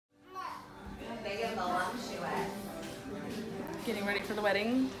getting ready for the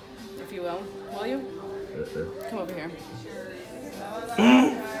wedding, if you will. Will you? Come over here.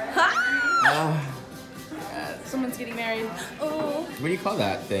 Someone's getting married. Oh. What do you call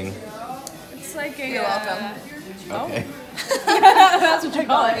that thing? It's like a. You're welcome. Okay. That's what you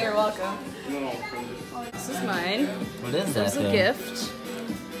call it. You're welcome. This is mine. What is that There's a gift.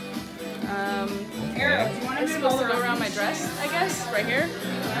 It's supposed to go around my dress, I guess, right here.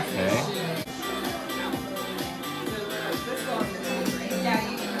 Okay.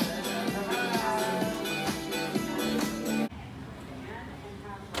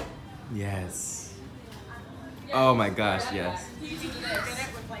 Yes. Oh my gosh, yes.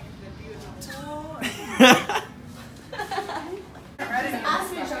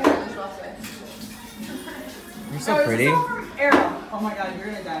 You're so pretty. Ariel. Oh my god, you're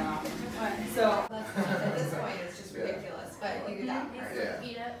gonna die now. So At this point, it's just ridiculous, but you do that part. Yeah.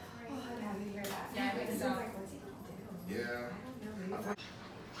 Eat it. Oh, I'm happy to hear that. Yeah, it makes sense. Yeah.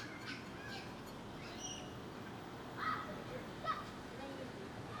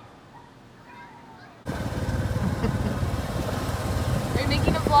 Are you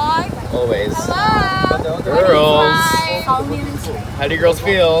making a vlog? Always. Hello! Girls. Hi. How do you girls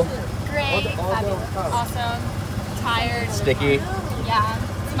feel? Great. Fabulous. Awesome. Tired. Sticky, Yeah.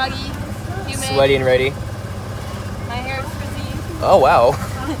 Smuggy. Humid. sweaty, and ready. My hair is frizzy. Oh wow.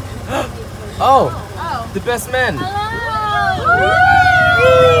 Oh, Oh. the best men. Hello!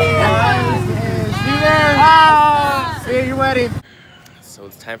 See you at your wedding. So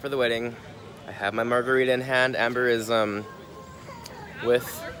it's time for the wedding. I have my margarita in hand. Amber is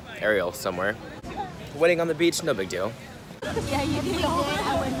with Ariel somewhere. Wedding on the beach, no big deal. Yeah, you did.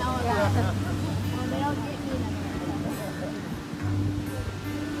 I wouldn't know about it.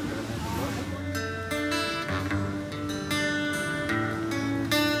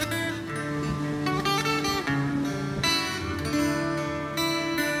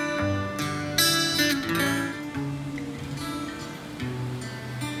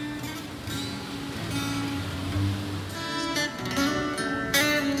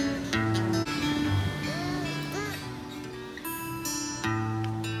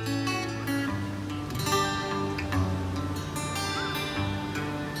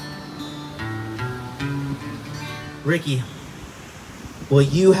 Ricky, will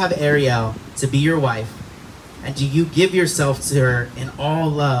you have Ariel to be your wife? And do you give yourself to her in all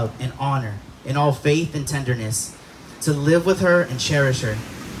love and honor, in all faith and tenderness, to live with her and cherish her?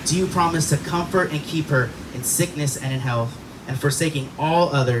 Do you promise to comfort and keep her in sickness and in health, and forsaking all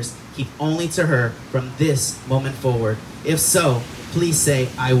others, keep only to her from this moment forward? If so, please say,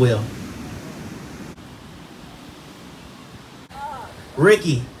 I will.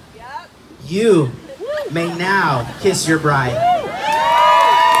 Ricky, you may now kiss your bride.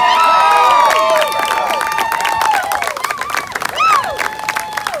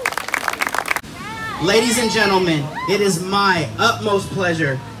 Ladies and gentlemen, it is my utmost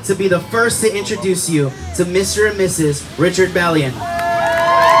pleasure to be the first to introduce you to Mr. and Mrs. Richard Bellion.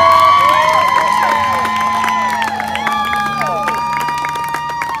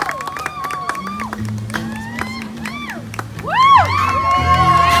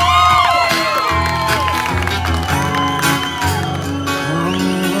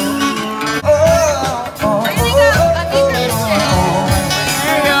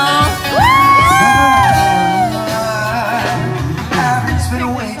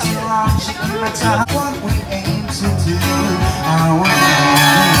 What we aim to do, I want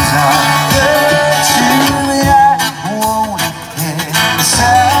I won't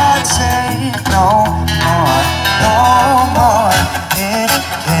hesitate no more, no more. It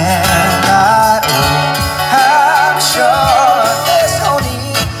cannot wait. I'm sure there's no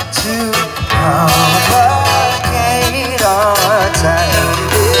need to complicate our time.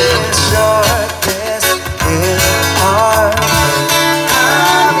 It's short, this is our fate.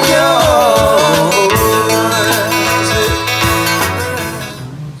 I'm yours.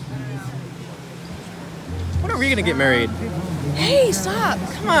 When are we gonna get married? Hey, stop!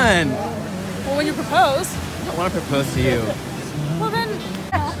 Come on. Well, when you propose, I don't want to propose to you. well then.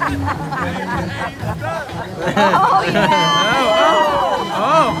 Oh, yeah.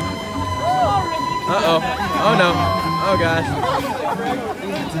 Oh. Uh-oh. Oh no. Oh gosh.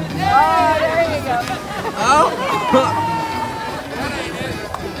 Oh, there you go. Oh.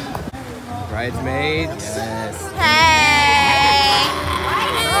 Bridesmaid. Yes. Hey!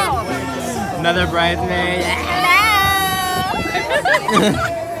 Another bridesmaid.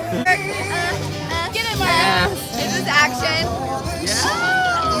 Get it, Mara. Is this action?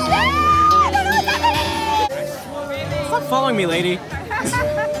 Stop following me, lady.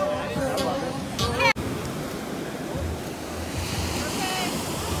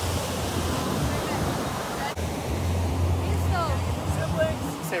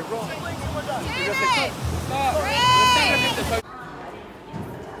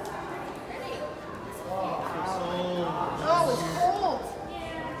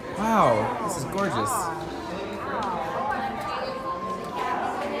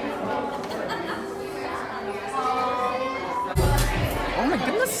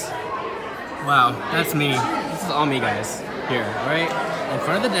 Wow, that's me. This is all me, guys. Here, right in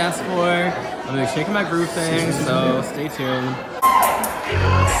front of the dance floor. I'm gonna be shaking my groove thing, so stay tuned.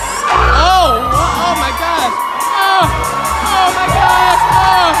 Oh! Oh my gosh! Oh! Oh my gosh!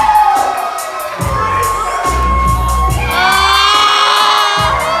 Oh!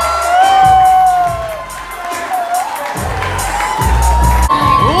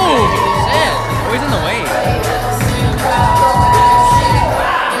 Ooh! Shit! Always in the way.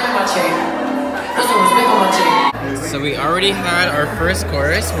 So we already had our first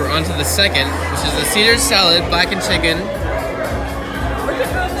course. We're on to the second, which is the Caesar salad, blackened chicken.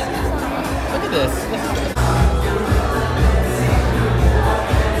 Look at this.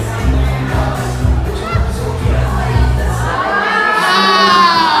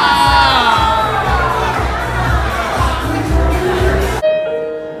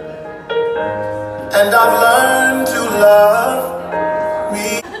 And I've learned to love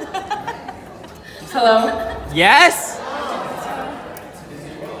me. Hello? Yes?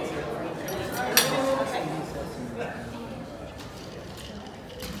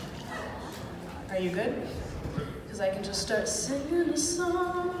 Are you good? Because I can just start singing a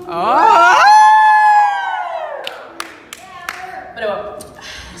song. Oh! But I won't.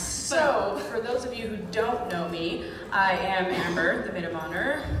 So, for those of you who don't know me, I am Amber, the maid of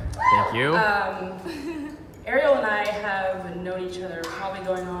honor. Thank you. Ariel and I have known each other probably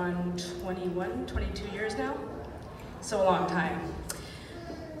going on 21, 22 years now. So a long time.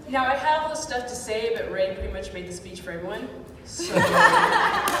 Now, I have all this stuff to say, but Ray pretty much made the speech for everyone. So, it's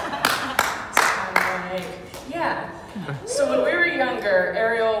kind of like, yeah. So when we were younger,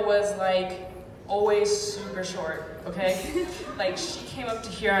 Ariel was like always super short, okay? Like she came up to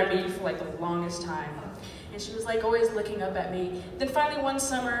here on me for like the longest time. And she was like always looking up at me. Then finally one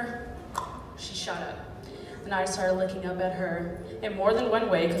summer, she shot up. And I started looking up at her in more than one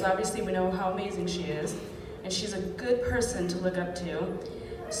way, because obviously we know how amazing she is. And she's a good person to look up to.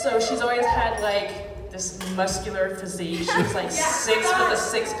 So she's always had like this muscular physique. She was like 6 with a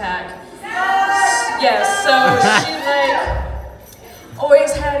 6-pack. Yes, so she like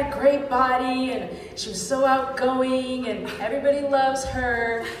always had a great body, and she was so outgoing, and everybody loves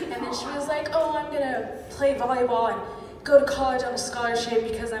her. And then she was like, oh, I'm gonna play volleyball and go to college on a scholarship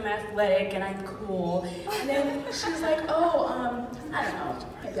because I'm athletic and I'm cool. And then she was like, oh, I don't know,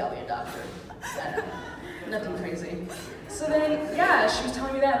 maybe I'll be a doctor. I don't know. Nothing crazy. So then, yeah, she was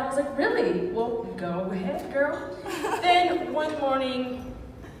telling me that, and I was like, really? Well, go ahead, girl. Then one morning,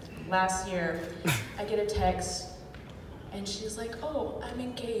 last year, I get a text, and she's like, oh, I'm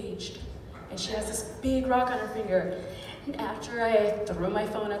engaged. And she has this big rock on her finger. And after I threw my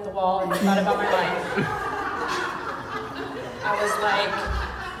phone at the wall and thought about my life, I was like,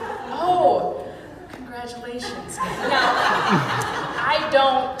 oh, congratulations. Now, I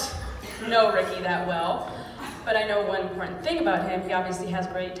don't know Ricky that well, but I know one important thing about him. He obviously has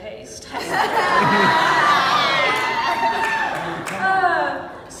great taste.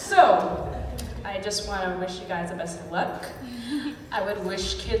 So, I just want to wish you guys the best of luck. I would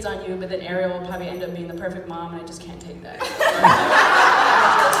wish kids on you, but then Ariel will probably end up being the perfect mom, and I just can't take that.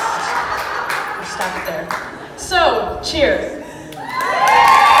 I'll stop it there. So, cheers.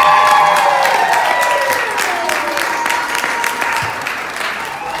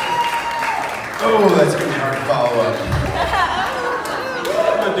 Oh, that's gonna be hard to follow up.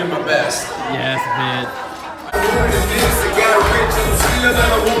 I'm gonna do my best. Yes, man.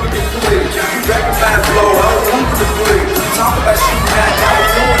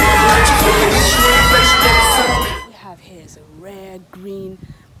 We have here is a rare green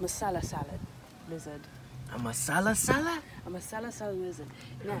masala salad lizard. A masala salad? A masala salad lizard.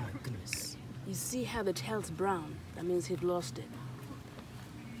 Now, Oh my goodness. you see how the tail's brown? That means he'd lost it.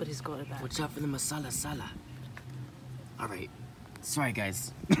 But he's got it back. Watch out for the masala salad. Alright. Sorry,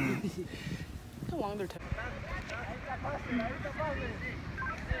 guys. How long they're taking?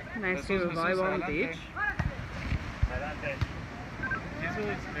 Nice to volleyball on the beach.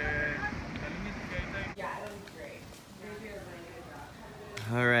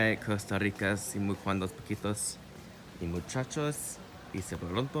 Alright, Costa Ricas y muy cuantos poquitos y muchachos y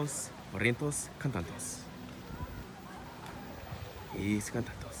cebolontos, corrientos, cantantes. Y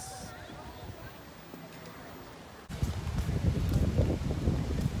cantantes.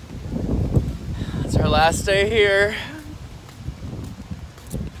 It's our last day here.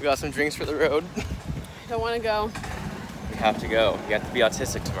 We got some drinks for the road. Don't want to go. We have to go. You have to be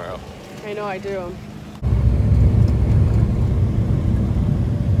autistic tomorrow. I know I do.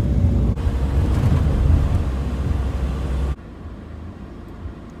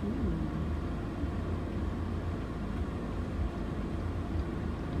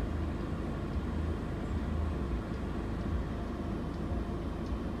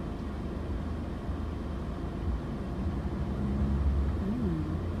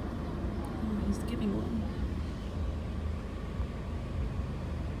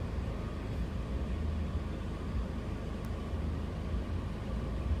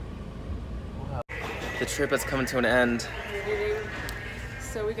 the trip has come to an end.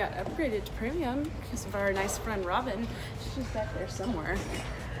 So we got upgraded to premium because of our nice friend Robin. She's back there somewhere.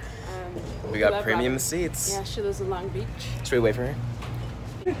 We got love premium Robin. seats. Yeah, she lives in Long Beach. Should we wait for her?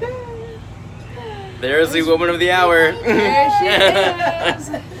 There's the woman of the hour. There she is.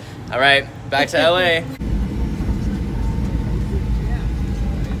 All right, back to LA.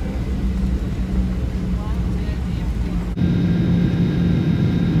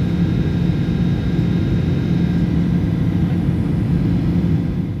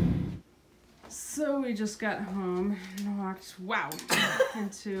 So we just got home and walked,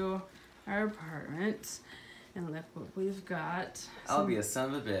 into our apartment. And look what we've got. I'll be a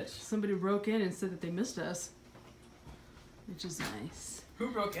son of a bitch. Somebody broke in and said that they missed us, which is nice. Who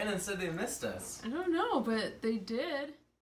broke in and said they missed us? I don't know, but they did.